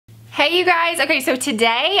Hey you guys, okay, so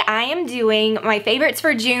today I am doing my favorites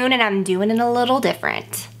for June and I'm doing it a little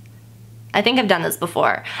different. I think I've done this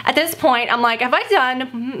before. At this point, I'm like, have I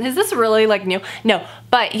done, is this really like new? No,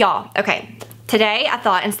 but y'all, okay. Today, I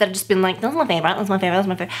thought instead of just being like, that's my favorite, that's my favorite, that's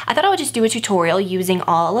my favorite, I thought I would just do a tutorial using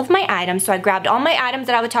all of my items. So I grabbed all my items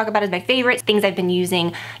that I would talk about as my favorites, things I've been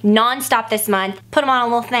using non-stop this month, put them on a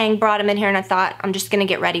little thing, brought them in here, and I thought I'm just gonna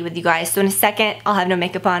get ready with you guys. So in a second, I'll have no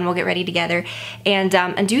makeup on, we'll get ready together and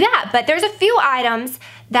do that. But there's a few items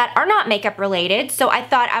that are not makeup related, so I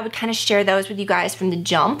thought I would kind of share those with you guys from the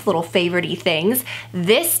jump, little favorite-y things.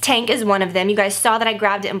 This tank is one of them. You guys saw that I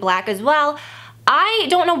grabbed it in black as well. I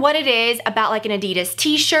don't know what it is about like an Adidas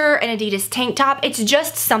t-shirt, an Adidas tank top. It's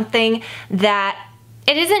just something that,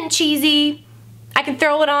 it isn't cheesy. I can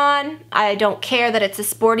throw it on. I don't care that it's a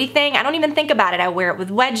sporty thing. I don't even think about it. I wear it with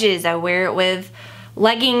wedges. I wear it with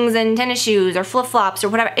leggings and tennis shoes or flip-flops or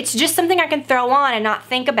whatever. It's just something I can throw on and not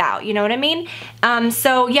think about, you know what I mean?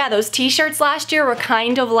 So yeah, those t-shirts last year were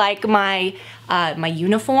kind of like my, my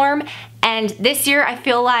uniform. And this year I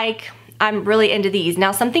feel like I'm really into these.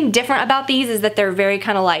 Now something different about these is that they're very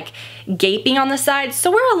kind of like gaping on the sides.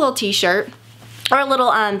 So wear a little t-shirt or a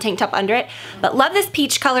little tank top under it. But love this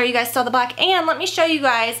peach color. You guys saw the black. And let me show you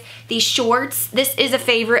guys these shorts. This is a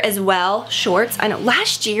favorite as well, shorts. I know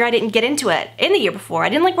last year I didn't get into it. In the year before, I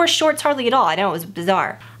didn't like wear shorts hardly at all. I know it was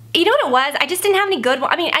bizarre. You know what it was? I just didn't have any good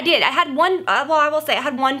ones. I mean, I did. I had one, well, I will say I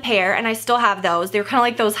had one pair and I still have those. They were kind of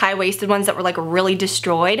like those high-waisted ones that were like really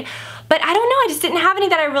destroyed. But I don't know, I just didn't have any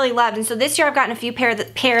that I really loved. And so this year I've gotten a few pair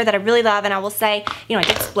that I really love, and I will say, you know, I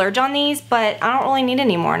did splurge on these, but I don't really need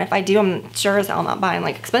any more. And if I do, I'm sure as hell not buying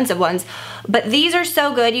like expensive ones. But these are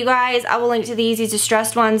so good, you guys. I will link to these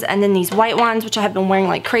distressed ones, and then these white ones, which I have been wearing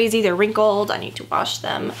like crazy. They're wrinkled. I need to wash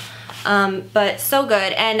them. But so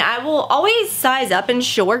good. And I will always size up in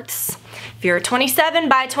shorts. If you're 27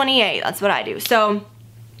 by 28, that's what I do. So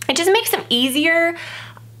it just makes them easier.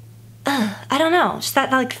 I don't know, just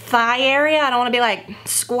that like thigh area, I don't want to be like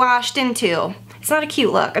squashed into. It's not a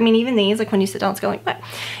cute look. I mean, even these, like when you sit down, it's going like, but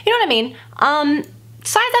you know what I mean?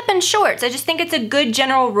 Size up in shorts. I just think it's a good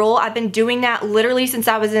general rule. I've been doing that literally since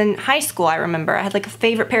I was in high school, I remember. I had like a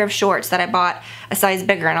favorite pair of shorts that I bought a size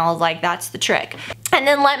bigger, and I was like, that's the trick. And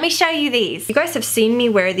then let me show you these. You guys have seen me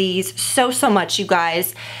wear these so much, you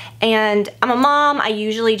guys. And I'm a mom. I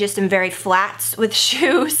usually just am very flats with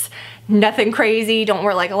shoes. Nothing crazy. Don't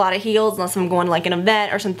wear like a lot of heels unless I'm going to like an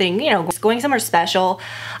event or something, you know, going somewhere special.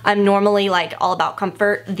 I'm normally like all about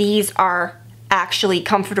comfort. These are actually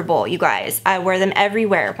comfortable, you guys. I wear them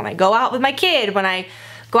everywhere. When I go out with my kid, when I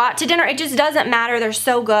go out to dinner, it just doesn't matter. They're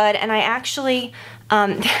so good. And I actually,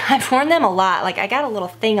 I've worn them a lot. Like I got a little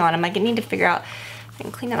thing on them. I need to figure out, I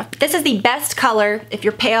can clean that off. This is the best color. If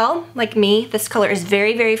you're pale like me, this color is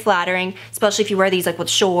very flattering, especially if you wear these like with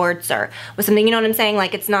shorts or with something, you know what I'm saying?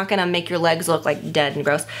 Like it's not gonna make your legs look like dead and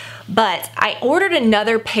gross. But I ordered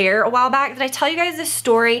another pair a while back. Did I tell you guys this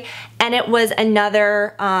story? And it was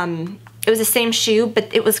another, it was the same shoe,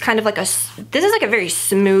 but it was kind of like a, this is like a very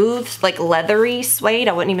smooth, like leathery suede.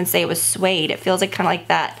 I wouldn't even say it was suede. It feels like kind of like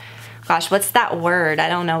that. Gosh, what's that word? I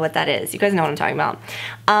don't know what that is. You guys know what I'm talking about.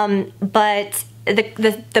 But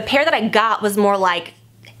the pair that I got was more like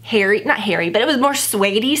hairy, not hairy, but it was more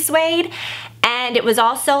suede-y suede. And it was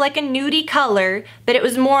also like a nudie color, but it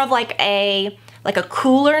was more of like a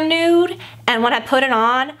cooler nude. And when I put it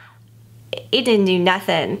on, it didn't do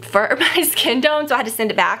nothing for my skin tone, so I had to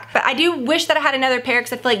send it back. But I do wish that I had another pair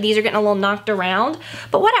because I feel like these are getting a little knocked around.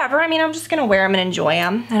 But whatever, I mean, I'm just gonna wear them and enjoy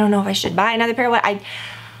them. I don't know if I should buy another pair. I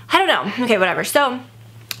don't know. Okay, whatever. So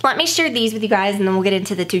let me share these with you guys and then we'll get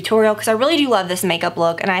into the tutorial because I really do love this makeup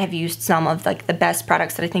look, and I have used some of like the best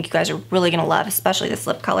products that I think you guys are really gonna love, especially this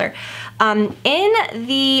lip color. In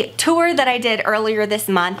the tour that I did earlier this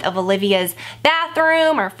month of Olivia's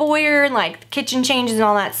bathroom or foyer and like kitchen changes and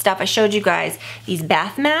all that stuff, I showed you guys these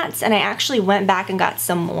bath mats, and I actually went back and got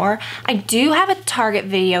some more. I do have a Target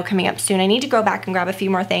video coming up soon. I need to go back and grab a few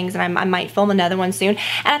more things, and I might film another one soon.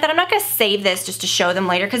 And I thought I'm not gonna save this just to show them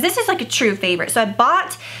later because this is like a true favorite. So I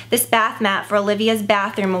bought this bath mat for Olivia's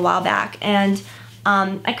bathroom a while back, and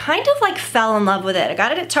I kind of like fell in love with it. I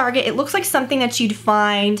got it at Target. It looks like something that you'd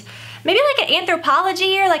find maybe like at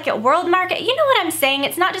Anthropologie or like at World Market. You know what I'm saying?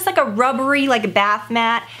 It's not just like a rubbery like bath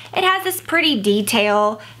mat. It has this pretty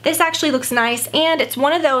detail. This actually looks nice, and it's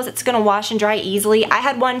one of those that's gonna wash and dry easily. I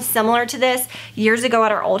had one similar to this years ago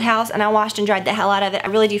at our old house, and I washed and dried the hell out of it. I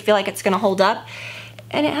really do feel like it's gonna hold up.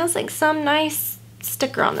 And it has like some nice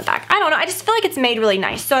sticker on the back. I don't know, I just feel like it's made really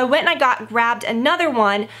nice. So I went and I grabbed another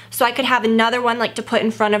one so I could have another one like to put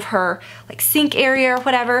in front of her like sink area or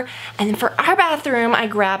whatever. And then for our bathroom, I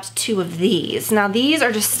grabbed two of these. Now these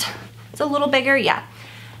are just, It's a little bigger, yeah.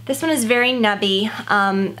 This one is very nubby.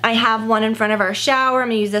 I have one in front of our shower. I'm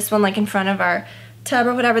gonna use this one like in front of our tub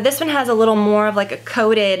or whatever. This one has a little more of like a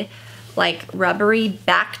coated, like rubbery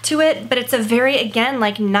back to it, but it's a very, again,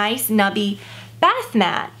 like nice nubby bath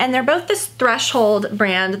mat. And they're both this Threshold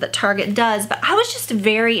brand that Target does, but I was just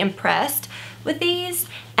very impressed with these.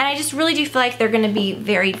 And I just really do feel like they're gonna be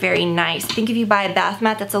very, very nice. I think if you buy a bath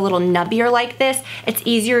mat that's a little nubbier like this, it's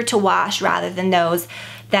easier to wash rather than those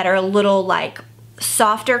that are a little like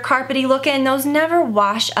softer carpety looking. Those never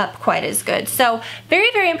wash up quite as good. So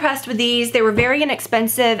very, very impressed with these. They were very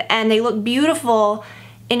inexpensive and they look beautiful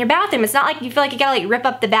in your bathroom. It's not like you feel like you gotta like rip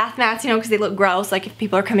up the bath mats, you know, because they look gross. Like if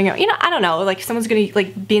people are coming out, you know, I don't know, like if someone's gonna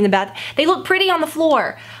like be in the bath, they look pretty on the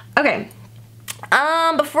floor. Okay.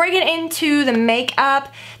 Before I get into the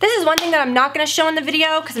makeup, this is one thing that I'm not gonna show in the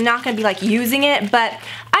video because I'm not gonna be like using it, but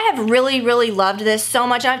I have really, really loved this so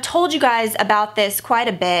much. And I've told you guys about this quite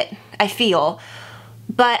a bit, I feel.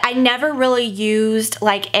 But I never really used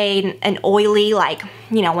like an oily, like,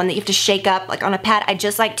 you know, one that you have to shake up like on a pad. I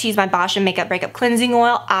just like to use my Bosch and Makeup Breakup Cleansing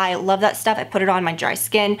Oil. I love that stuff. I put it on my dry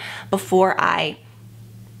skin before I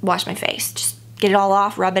wash my face. Just get it all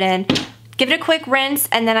off, rub it in, give it a quick rinse,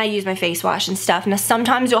 and then I use my face wash and stuff. Now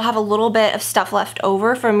sometimes you'll have a little bit of stuff left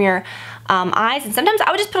over from your eyes, and sometimes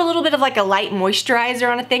I would just put a little bit of like a light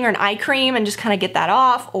moisturizer on a thing or an eye cream and just kind of get that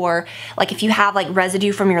off. Or like if you have like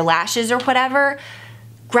residue from your lashes or whatever,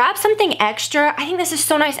 grab something extra. I think this is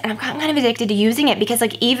so nice, and I'm kind of addicted to using it because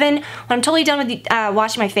like even when I'm totally done with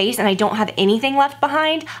washing my face and I don't have anything left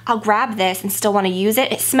behind, I'll grab this and still want to use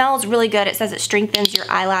it. It smells really good. It says it strengthens your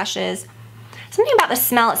eyelashes. Something about the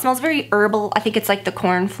smell, it smells very herbal. I think it's like the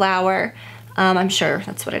cornflower. I'm sure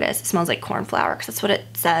that's what it is. It smells like cornflower because that's what it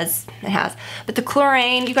says it has. But the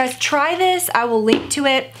chlorine, you guys try this. I will link to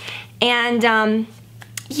it. And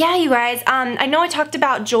yeah, you guys, I know I talked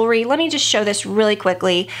about jewelry. Let me just show this really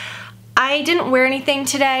quickly. I didn't wear anything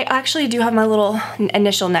today. I actually do have my little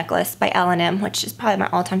initial necklace by L&M, which is probably my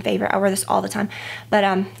all-time favorite. I wear this all the time. But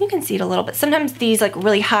you can see it a little bit. Sometimes these like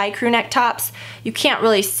really high crew neck tops, you can't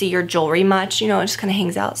really see your jewelry much. You know, it just kind of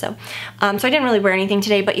hangs out. So I didn't really wear anything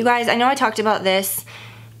today. But you guys, I know I talked about this,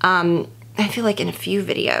 I feel like in a few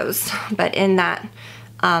videos, but in that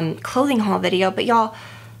clothing haul video. But y'all,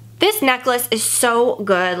 this necklace is so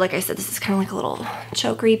good. Like I said, this is kind of like a little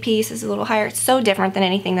chokery piece. It's a little higher. It's so different than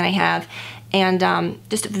anything that I have. And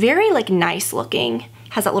just very like nice looking.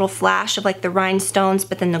 Has that little flash of like the rhinestones,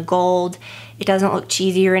 but then the gold. It doesn't look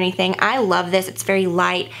cheesy or anything. I love this. It's very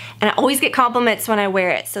light. And I always get compliments when I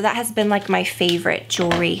wear it. So that has been like my favorite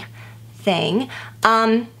jewelry thing.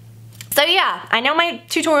 So yeah, I know my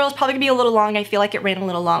tutorial is probably gonna be a little long. I feel like it ran a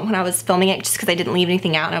little long when I was filming it just because I didn't leave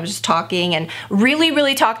anything out and I was just talking and really,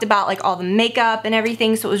 really talked about like all the makeup and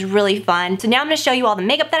everything, so it was really fun. So now I'm gonna show you all the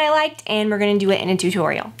makeup that I liked and we're gonna do it in a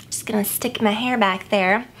tutorial. Just gonna stick my hair back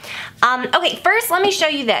there. Okay, first let me show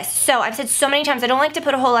you this. So I've said so many times I don't like to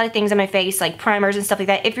put a whole lot of things on my face, like primers and stuff like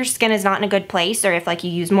that, if your skin is not in a good place or if like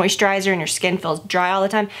you use moisturizer and your skin feels dry all the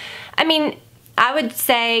time. I mean, I would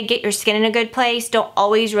say get your skin in a good place. Don't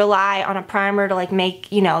always rely on a primer to like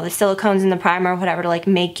make, you know, the silicones in the primer or whatever to like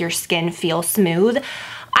make your skin feel smooth.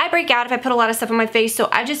 I break out if I put a lot of stuff on my face, so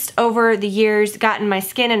I just over the years gotten my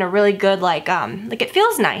skin in a really good like it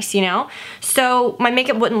feels nice, you know? So my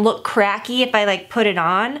makeup wouldn't look cracky if I like put it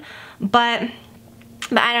on, but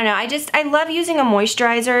I don't know. I love using a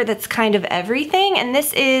moisturizer that's kind of everything, and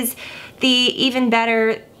this is the Even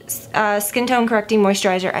Better Skin Tone Correcting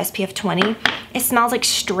Moisturizer SPF 20. It smells like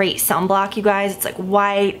straight sunblock, you guys. It's like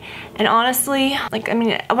white, and honestly, like, I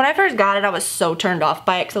mean, when I first got it, I was so turned off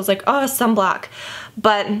by it because I was like, oh, sunblock.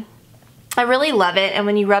 But I really love it, and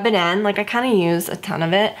when you rub it in, like I kind of use a ton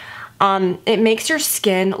of it, it makes your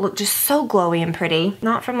skin look just so glowy and pretty.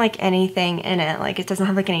 Not from like anything in it, like it doesn't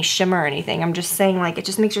have like any shimmer or anything. I'm just saying like it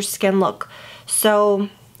just makes your skin look so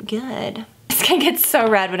good. Skin gets so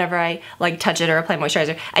red whenever I like touch it or apply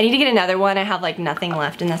moisturizer. I need to get another one. I have like nothing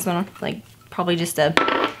left in this one, like probably just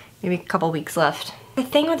maybe a couple weeks left. The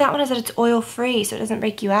thing with that one is that it's oil free, so it doesn't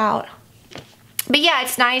break you out. But yeah,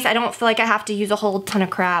 it's nice. I don't feel like I have to use a whole ton of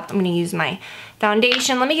crap. I'm gonna use my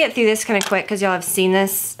foundation. Let me get through this kind of quick because y'all have seen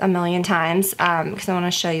this a million times because I want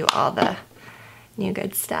to show you all the new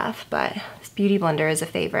good stuff. But this Beauty Blender is a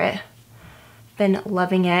favorite. Been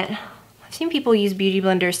loving it. I've seen people use Beauty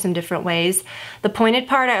Blenders some different ways. The pointed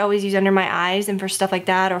part I always use under my eyes and for stuff like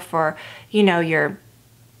that, or for, you know,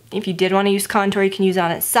 if you did want to use contour, you can use it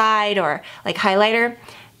on its side or like highlighter.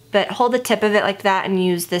 But hold the tip of it like that and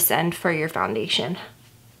use this end for your foundation.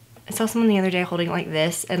 I saw someone the other day holding it like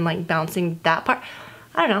this and like bouncing that part.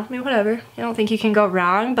 I don't know, I mean, whatever. I don't think you can go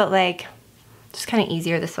wrong, but like, just kind of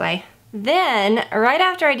easier this way. Then, right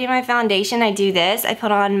after I do my foundation, I do this. I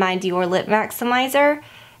put on my Dior Lip Maximizer,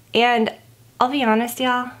 and I'll be honest,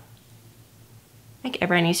 y'all, I think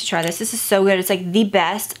everyone needs to try this. This is so good. It's like the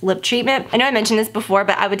best lip treatment. I know I mentioned this before,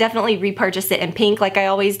 but I would definitely repurchase it in pink like I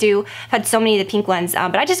always do. I've had so many of the pink ones,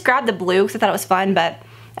 but I just grabbed the blue because I thought it was fun, but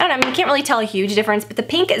I don't know, I mean, you can't really tell a huge difference, but the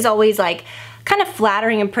pink is always like kind of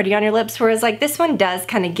flattering and pretty on your lips, whereas like this one does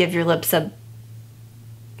kind of give your lips a,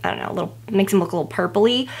 I don't know, a little, makes them look a little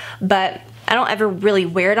purpley, but I don't ever really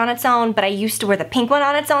wear it on its own, but I used to wear the pink one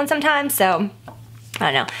on its own sometimes, so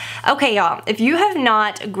I don't know. Okay, y'all, if you have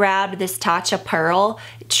not grabbed this Tatcha Pearl,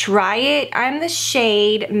 try it. I'm the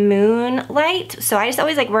shade Moonlight, so I just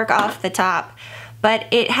always like work off the top, but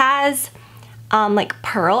it has like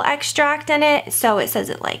pearl extract in it, so it says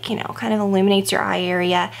it like, you know, kind of illuminates your eye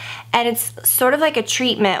area, and it's sort of like a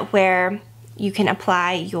treatment where you can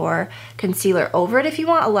apply your concealer over it if you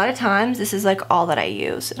want. A lot of times this is like all that I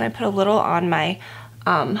use, and I put a little on my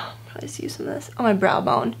let's use some of this on my brow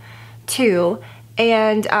bone too,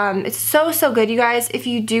 and it's so good, you guys. If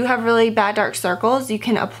you do have really bad dark circles, you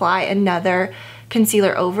can apply another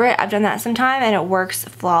concealer over it. I've done that sometime and it works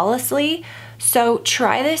flawlessly. So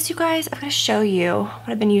try this, you guys. I'm gonna show you what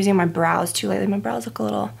I've been using on my brows too lately. My brows look a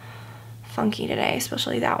little funky today,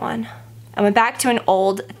 especially that one. I went back to an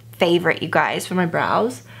old favorite, you guys, for my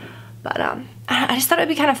brows, but I just thought it would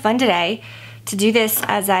be kind of fun today to do this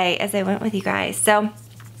as I went with you guys. So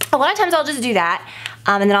a lot of times I'll just do that,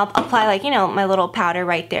 and then I'll apply, like, you know, my little powder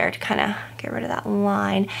right there to kind of get rid of that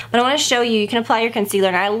line. But I want to show you can apply your concealer,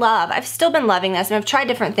 and I've still been loving this, and I've tried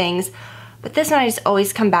different things, but this one I just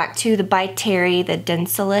always come back to, the By Terry, the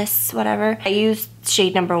Densalis, whatever. I use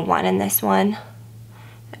shade number 1 in this one.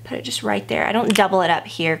 I put it just right there. I don't double it up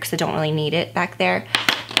here because I don't really need it back there.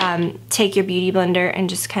 Take your beauty blender and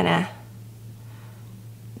just kind of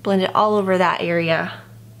blend it all over that area.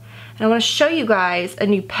 And I want to show you guys a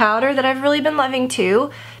new powder that I've really been loving too,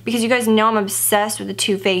 because you guys know I'm obsessed with the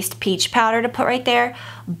Too Faced Peach powder to put right there.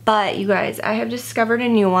 But you guys, I have discovered a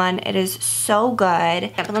new one. It is so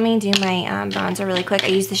good. But let me do my bronzer really quick. I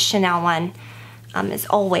use the Chanel one as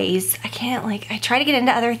always. I try to get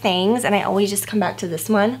into other things and I always just come back to this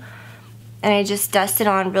one. And I just dust it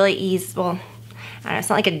on really easy. Well, I don't know, it's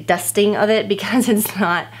not like a dusting of it because it's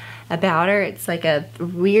not a powder. It's like a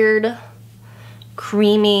weird,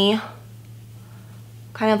 creamy,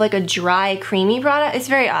 kind of like a dry, creamy product. It's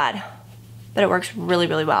very odd, but it works really,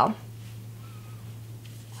 really well.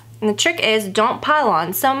 And the trick is, don't pile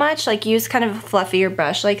on so much. Like, use kind of a fluffier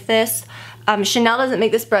brush like this. Chanel doesn't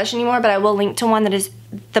make this brush anymore, but I will link to one that is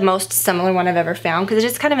the most similar one I've ever found, because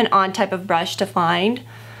it's just kind of an odd type of brush to find.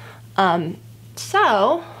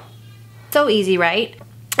 So easy, right?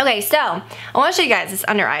 Okay, so I want to show you guys this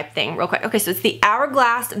under eye thing real quick. Okay, so it's the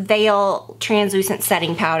Hourglass Veil Translucent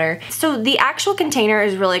Setting Powder. So the actual container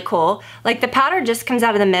is really cool. Like, the powder just comes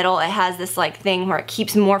out of the middle. It has this like thing where it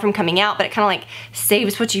keeps more from coming out, but it kind of like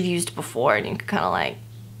saves what you've used before, and you can kind of like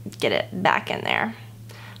get it back in there.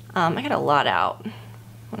 I got a lot out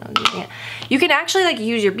when I was using it. You can actually like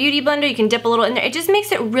use your beauty blender. You can dip a little in there. It just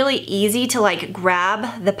makes it really easy to like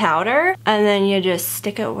grab the powder, and then you just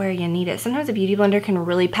stick it where you need it. Sometimes a beauty blender can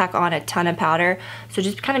really pack on a ton of powder, so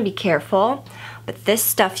just kind of be careful. But this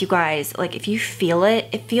stuff, you guys, like, if you feel it,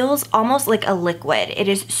 it feels almost like a liquid. It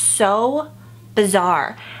is so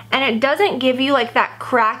bizarre, and it doesn't give you like that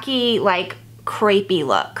cracky, like crepey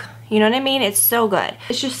look. You know what I mean? It's so good.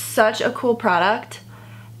 It's just such a cool product.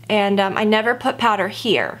 And I never put powder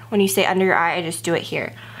here. When you say under your eye, I just do it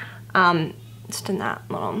here. Just in that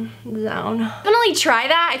little zone. Definitely try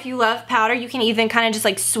that if you love powder. You can even kind of just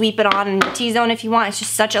like sweep it on in your T-zone if you want. It's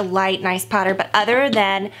just such a light, nice powder. But other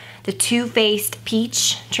than the Too Faced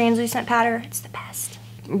Peach Translucent Powder, it's the best.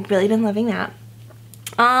 I've really been loving that.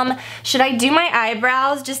 Should I do my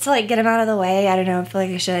eyebrows just to like get them out of the way? I don't know, I feel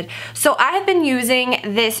like I should. So I have been using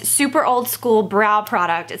this super old school brow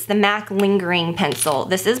product. It's the MAC Lingering Pencil.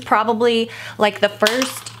 This is probably like the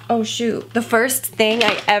first thing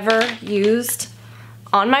I ever used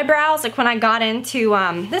on my brows. Like, when I got into,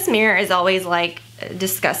 this mirror is always like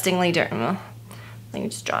disgustingly dirty. Let me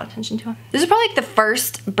just draw attention to it. This is probably like the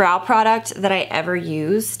first brow product that I ever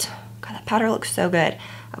used. God, that powder looks so good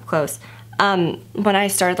up close. When I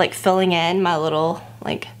started like filling in my little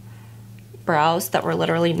like brows that were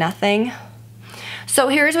literally nothing. So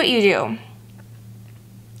here's what you do.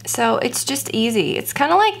 So it's just easy. It's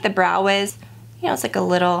kind of like the Brow Wiz, you know, it's like a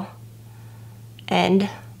little end,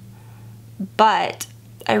 but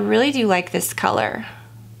I really do like this color.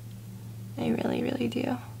 I really, really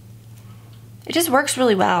do. It just works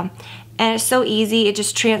really well. and it's so easy. It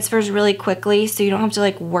just transfers really quickly, so you don't have to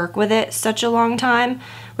like work with it such a long time,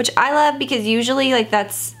 which I love, because usually like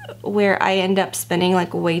that's where I end up spending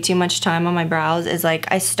like way too much time on my brows, is like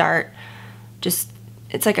I start just,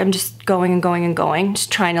 it's like I'm just going and going and going,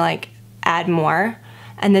 just trying to like add more,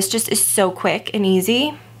 and this just is so quick and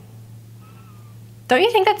easy. Don't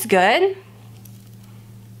you think that's good?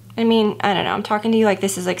 I mean, I don't know, I'm talking to you like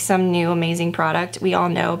this is like some new amazing product. We all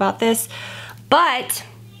know about this, but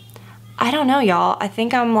I don't know, y'all. I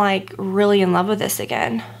think I'm like really in love with this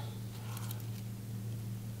again.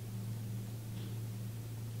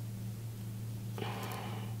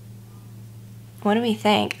 What do we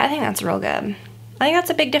think? I think that's real good. I think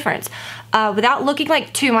that's a big difference. Without looking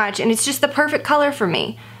like too much, and it's just the perfect color for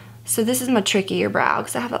me. So this is my trickier brow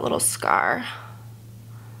because I have that little scar.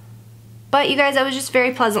 But you guys, I was just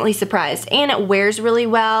very pleasantly surprised, and it wears really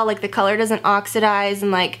well. Like the color doesn't oxidize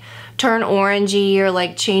and like turn orangey or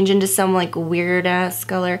like change into some like weird ass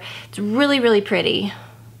color. It's really, really pretty.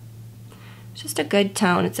 It's just a good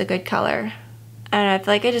tone. It's a good color. And I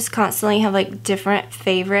feel like I just constantly have like different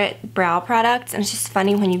favorite brow products, and it's just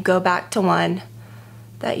funny when you go back to one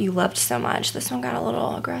that you loved so much. This one got a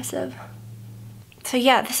little aggressive. So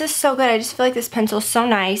yeah, this is so good. I just feel like this pencil is so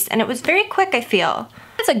nice, and it was very quick, I feel.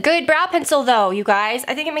 It's a good brow pencil though, you guys.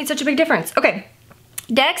 I think it made such a big difference. Okay,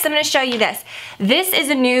 next I'm gonna show you this. This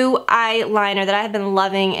is a new eyeliner that I have been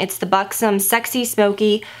loving. It's the Buxom Sexy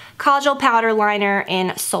Smoky Kajal Powder Liner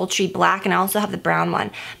in Sultry Black, and I also have the brown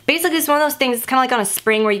one. Basically, it's one of those things, it's kind of like on a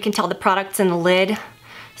spring where you can tell the product's in the lid.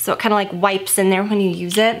 So it kind of like wipes in there when you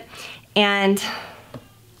use it. And I'm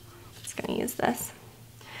just gonna use this.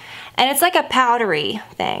 And it's like a powdery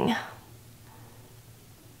thing.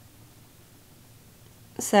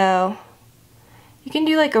 So you can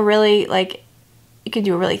do like a really, like, you can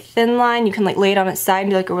do a really thin line. You can like lay it on its side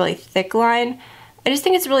and do like a really thick line. I just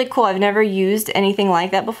think it's really cool. I've never used anything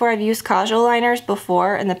like that before. I've used Kajal liners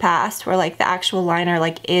before in the past where like the actual liner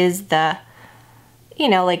like is the, you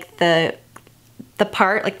know, like the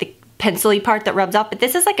part, like the pencil-y part that rubs off. But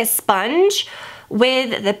this is like a sponge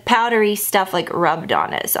with the powdery stuff like rubbed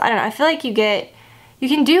on it. So I don't know, I feel like you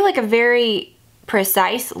can do like a very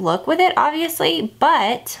precise look with it, obviously,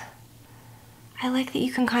 but I like that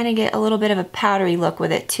you can kind of get a little bit of a powdery look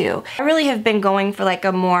with it too. I really have been going for like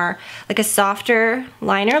a more, like a softer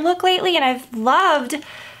liner look lately, and I've loved,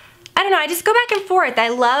 I don't know, I just go back and forth. I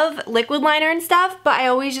love liquid liner and stuff, but I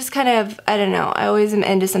always just kind of, I don't know, I always am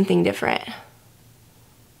into something different.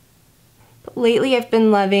 But lately I've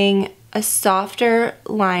been loving a softer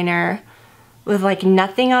liner with like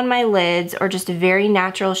nothing on my lids, or just a very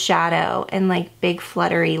natural shadow and like big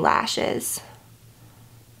fluttery lashes.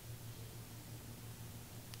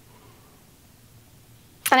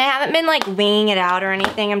 And I haven't been like winging it out or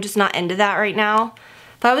anything. I'm just not into that right now.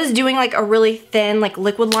 If I was doing like a really thin like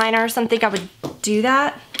liquid liner or something, I would do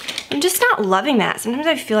that. I'm just not loving that. Sometimes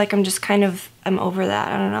I feel like I'm just kind of, I'm over that.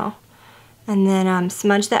 I don't know. And then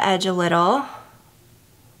smudge the edge a little.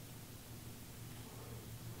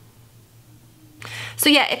 So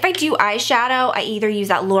yeah, if I do eyeshadow, I either use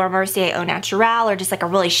that Laura Mercier Au Naturel or just like a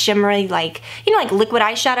really shimmery, like, you know, like liquid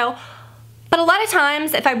eyeshadow. But a lot of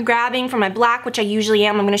times, if I'm grabbing for my black, which I usually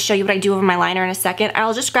am, I'm going to show you what I do over my liner in a second,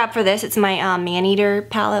 I'll just grab for this. It's my Maneater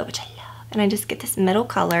palette, which I love. And I just get this middle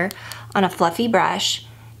color on a fluffy brush.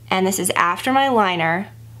 And this is after my liner.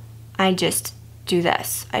 I just do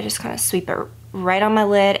this. I just kind of sweep it right on my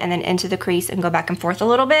lid and then into the crease and go back and forth a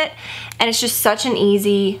little bit. And it's just such an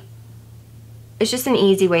easy, it's just an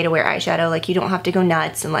easy way to wear eyeshadow. Like, you don't have to go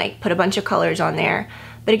nuts and like put a bunch of colors on there.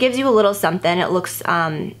 But it gives you a little something. It looks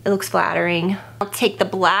flattering. I'll take the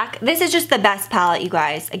black. This is just the best palette, you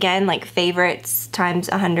guys. Again, like favorites times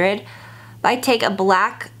 100. But I take a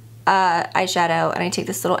black eyeshadow, and I take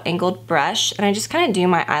this little angled brush, and I just kind of do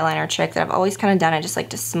my eyeliner trick that I've always kind of done. I just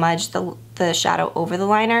like to smudge the shadow over the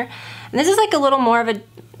liner. And this is like a little more of a,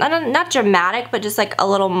 not dramatic, but just like a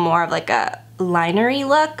little more of like a linery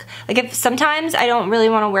look. Like if sometimes I don't really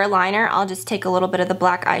want to wear liner, I'll just take a little bit of the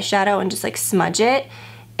black eyeshadow and just like smudge it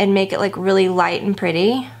and make it like really light and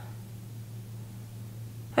pretty.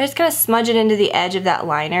 I just kind of smudge it into the edge of that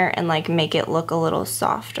liner and like make it look a little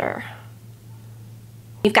softer.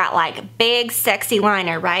 You've got like big sexy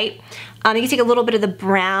liner, right? You can take a little bit of the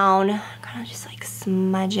brown, kind of just like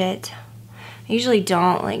smudge it. I usually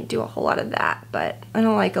don't like do a whole lot of that, but I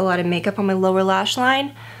don't like a lot of makeup on my lower lash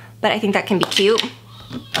line, but I think that can be cute.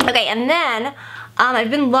 Okay, and then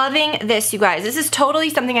I've been loving this, you guys. This is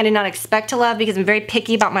totally something I did not expect to love because I'm very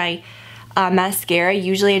picky about my mascara.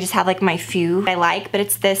 Usually I just have like my few I like, but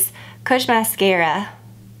it's this Kush mascara.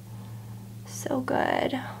 So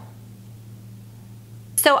good.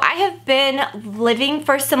 So I have been living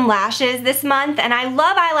for some lashes this month, and I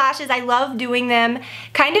love eyelashes. I love doing them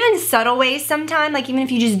kind of in subtle ways sometimes, like even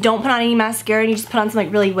if you just don't put on any mascara and you just put on some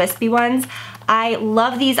like really wispy ones. I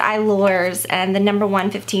love these Eylures, and the number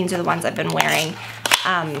 115s are the ones I've been wearing.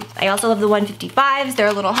 I also love the 155s. They're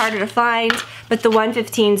a little harder to find, but the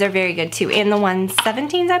 115s are very good too, and the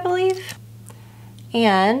 117s, I believe.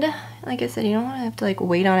 And like I said, you don't want to have to like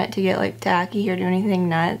wait on it to get like tacky or do anything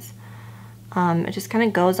nuts. It just kind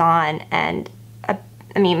of goes on, and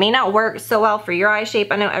I mean, it may not work so well for your eye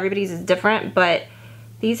shape. I know everybody's is different, but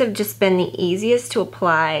these have just been the easiest to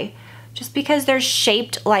apply just because they're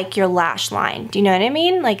shaped like your lash line. Do you know what I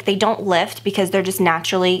mean? Like they don't lift because they're just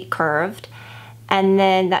naturally curved. And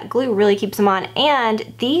then that glue really keeps them on,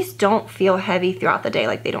 and these don't feel heavy throughout the day.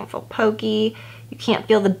 Like they don't feel pokey. You can't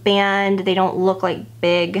feel the band. They don't look like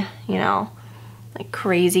big, you know, like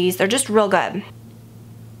crazies. They're just real good.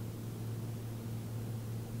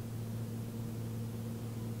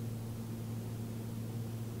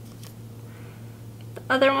 The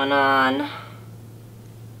other one on.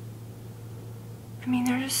 I mean,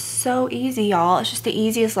 they're just so easy, y'all. It's just the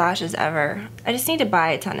easiest lashes ever. I just need to buy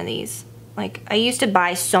a ton of these. Like, I used to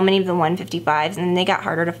buy so many of the 155s, and they got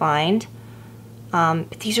harder to find.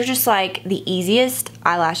 But these are just like the easiest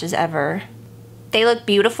eyelashes ever. They look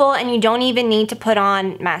beautiful, and you don't even need to put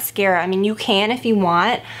on mascara. I mean, you can if you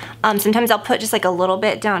want. Sometimes I'll put just like a little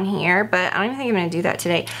bit down here, but I don't even think I'm gonna do that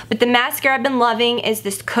today. But the mascara I've been loving is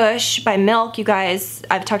this Kush by Milk. You guys,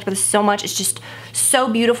 I've talked about this so much. It's just so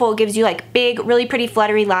beautiful. It gives you like big, really pretty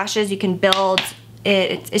fluttery lashes. You can build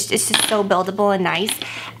it. It's just so buildable and nice.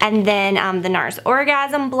 And then the NARS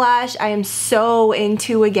Orgasm Blush, I am so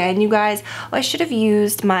into again, you guys. Oh, I should have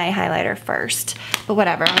used my highlighter first, but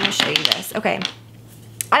whatever, I'm gonna show you this. Okay,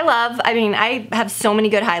 I mean, I have so many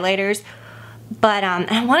good highlighters, but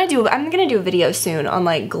I'm gonna do a video soon on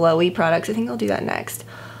like glowy products. I think I'll do that next.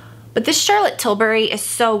 But this Charlotte Tilbury is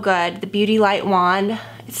so good. The Beauty Light Wand,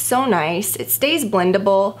 it's so nice. It stays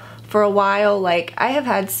blendable for a while. Like, I have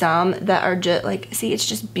had some that are just like, see, it's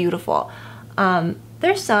just beautiful.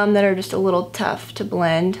 There's some that are just a little tough to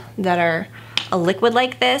blend that are a liquid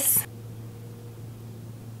like this.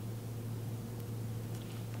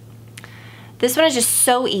 This one is just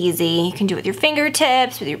so easy. You can do it with your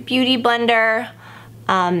fingertips, with your beauty blender.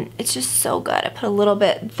 It's just so good. I put a little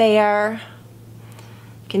bit there.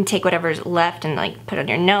 You can take whatever's left and like put it on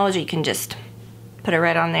your nose, or you can just put it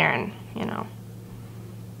right on there and, you know.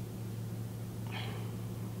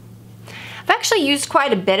 I've actually used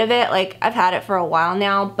quite a bit of it. Like, I've had it for a while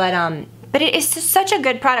now, but it is just such a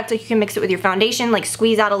good product. Like, you can mix it with your foundation, like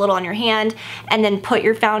squeeze out a little on your hand and then put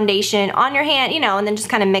your foundation on your hand, you know, and then just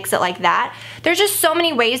kind of mix it like that. There's just so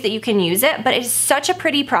many ways that you can use it, but it's such a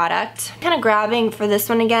pretty product. Kind of grabbing for this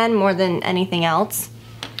one again more than anything else.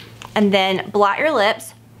 And then blot your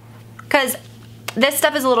lips, because this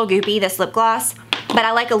stuff is a little goopy, this lip gloss, but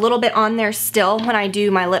I like a little bit on there still when I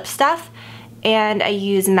do my lip stuff. And I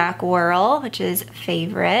use MAC Whirl, which is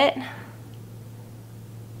favorite.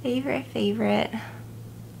 Favorite.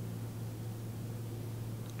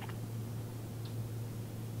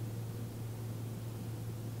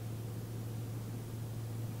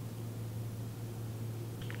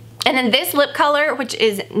 And then this lip color, which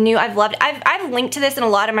is new, I've loved. I've linked to this in a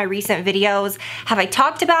lot of my recent videos. Have I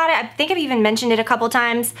talked about it? I think I've even mentioned it a couple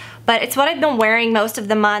times, but it's what I've been wearing most of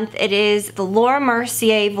the month. It is the Laura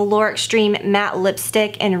Mercier Velour Extreme Matte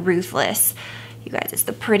Lipstick in Ruthless. You guys, it's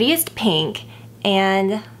the prettiest pink,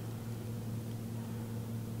 and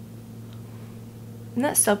isn't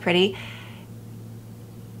that so pretty?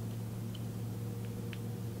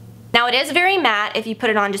 Now, it is very matte if you put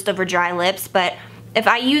it on just over dry lips, but if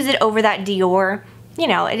I use it over that Dior, you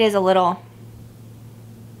know, it is a little,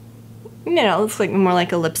 you know, it's like more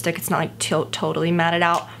like a lipstick. It's not like totally matted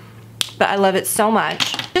out, but I love it so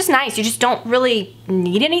much. Just nice. You just don't really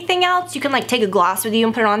need anything else. You can like take a gloss with you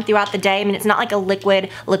and put it on throughout the day. I mean, it's not like a liquid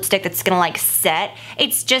lipstick that's gonna like set.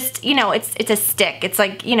 It's just, you know, it's a stick. It's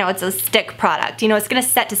like, you know, it's a stick product. You know, it's gonna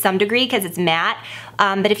set to some degree because it's matte.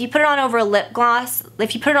 But if you put it on over a lip gloss,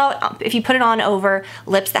 if you put it on over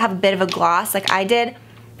lips that have a bit of a gloss like I did,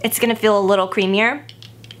 it's gonna feel a little creamier.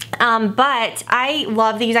 But I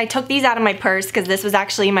love these. I took these out of my purse because this was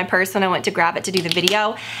actually in my purse when I went to grab it to do the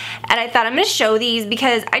video. And I thought I'm gonna show these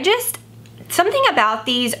because something about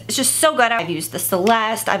these is just so good. I've used the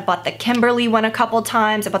Celeste, I've bought the Kimberly one a couple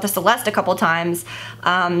times, I bought the Celeste a couple times.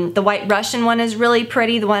 The White Russian one is really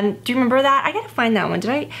pretty. The one, do you remember that? I gotta find that one.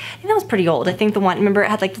 I think that was pretty old. I think the one, remember it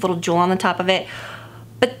had like the little jewel on the top of it.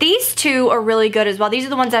 But these two are really good as well. These are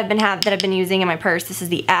the ones that I've been using in my purse. This is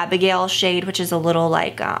the Abigail shade, which is a little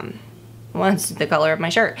like, Well, it's the color of my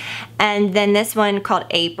shirt. And then this one called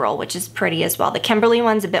April, which is pretty as well. The Kimberly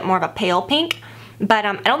one's a bit more of a pale pink, but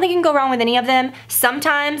I don't think you can go wrong with any of them.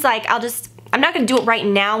 Sometimes, like, I'm not gonna do it right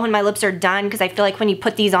now when my lips are done, because I feel like when you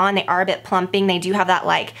put these on, they are a bit plumping. They do have that,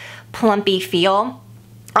 like, plumpy feel.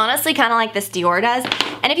 Honestly, kind of like this Dior does.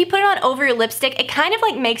 And if you put it on over your lipstick, it kind of,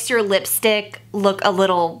 like, makes your lipstick look a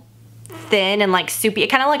little thin and like soupy. It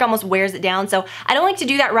kind of like almost wears it down. So I don't like to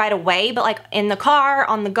do that right away, but like in the car,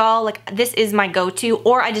 on the go, like this is my go-to,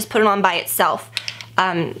 or I just put it on by itself.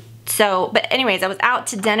 But anyways, I was out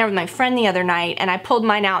to dinner with my friend the other night and I pulled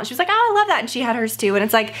mine out and she was like, oh, I love that. And she had hers too. And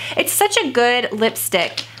it's like, it's such a good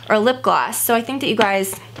lipstick or lip gloss. So I think that you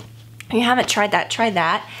guys, if you haven't tried that, try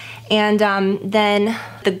that. And then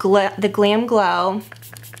the Glam Glow,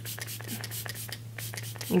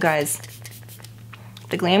 you guys,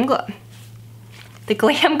 the Glam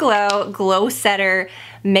Glow Glow Setter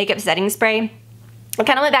Makeup Setting Spray. I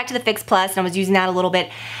kind of went back to the Fix Plus and I was using that a little bit.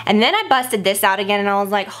 And then I busted this out again and I was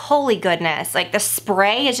like, holy goodness. Like the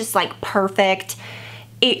spray is just like perfect.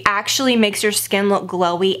 It actually makes your skin look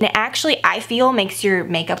glowy. And it actually, I feel, makes your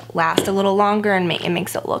makeup last a little longer and it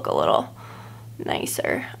makes it look a little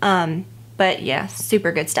nicer. But yeah,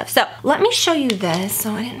 super good stuff. So let me show you this.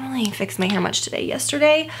 So I didn't really fix my hair much today.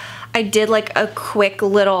 Yesterday, I did like a quick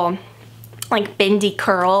little like bendy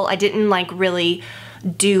curl. I didn't like really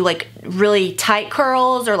do like really tight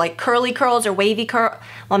curls or like curly curls or wavy curl.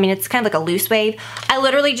 Well, I mean, it's kind of like a loose wave. I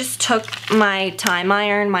literally just took my time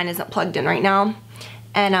iron. Mine isn't plugged in right now.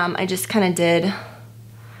 And I just kind of did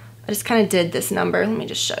this number. Let me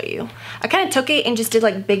just show you. I kind of took it and just did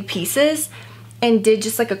like big pieces and did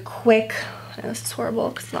just like a quick, I know this is horrible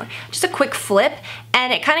because it's not, just a quick flip,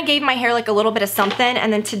 and it kind of gave my hair like a little bit of something.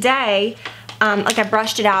 And then today, like I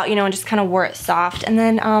brushed it out, you know, and just kind of wore it soft. And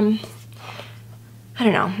then, I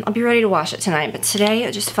don't know, I'll be ready to wash it tonight, but today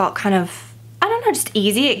it just felt kind of, I don't know, just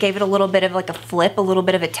easy. It gave it a little bit of like a flip, a little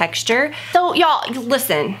bit of a texture. So y'all,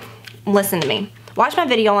 listen to me. Watch my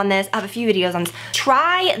video on this. I have a few videos on this.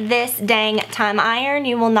 Try this dang time iron.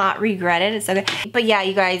 You will not regret it. It's so good. But yeah,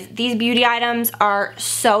 you guys, these beauty items are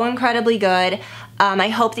so incredibly good. I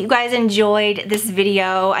hope that you guys enjoyed this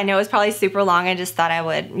video. I know it's probably super long. I just thought I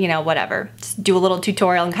would, you know, whatever. Just do a little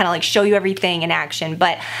tutorial and kind of like show you everything in action.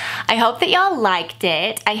 But I hope that y'all liked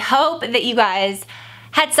it. I hope that you guys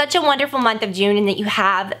had such a wonderful month of June and that you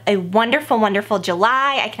have a wonderful, wonderful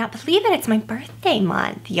July. I cannot believe it. It's my birthday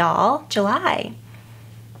month, y'all. July.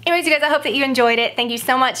 Anyways, you guys, I hope that you enjoyed it. Thank you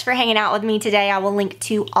so much for hanging out with me today. I will link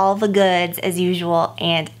to all the goods as usual,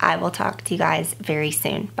 and I will talk to you guys very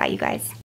soon. Bye, you guys.